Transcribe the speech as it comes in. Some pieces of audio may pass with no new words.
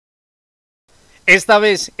Esta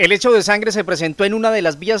vez, el hecho de sangre se presentó en una de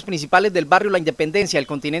las vías principales del barrio La Independencia, el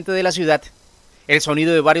continente de la ciudad. El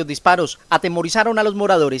sonido de varios disparos atemorizaron a los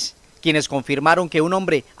moradores, quienes confirmaron que un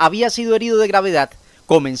hombre había sido herido de gravedad,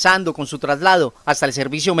 comenzando con su traslado hasta el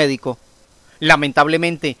servicio médico.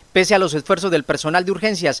 Lamentablemente, pese a los esfuerzos del personal de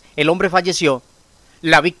urgencias, el hombre falleció.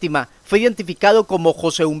 La víctima fue identificado como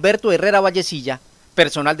José Humberto Herrera Vallecilla.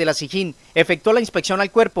 Personal de la SIJIN efectuó la inspección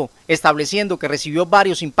al cuerpo, estableciendo que recibió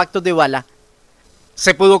varios impactos de bala.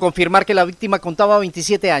 Se pudo confirmar que la víctima contaba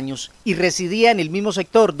 27 años y residía en el mismo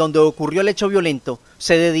sector donde ocurrió el hecho violento.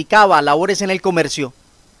 Se dedicaba a labores en el comercio.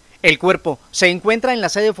 El cuerpo se encuentra en la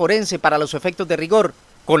sede forense para los efectos de rigor.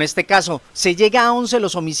 Con este caso, se llega a 11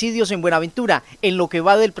 los homicidios en Buenaventura en lo que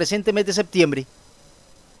va del presente mes de septiembre.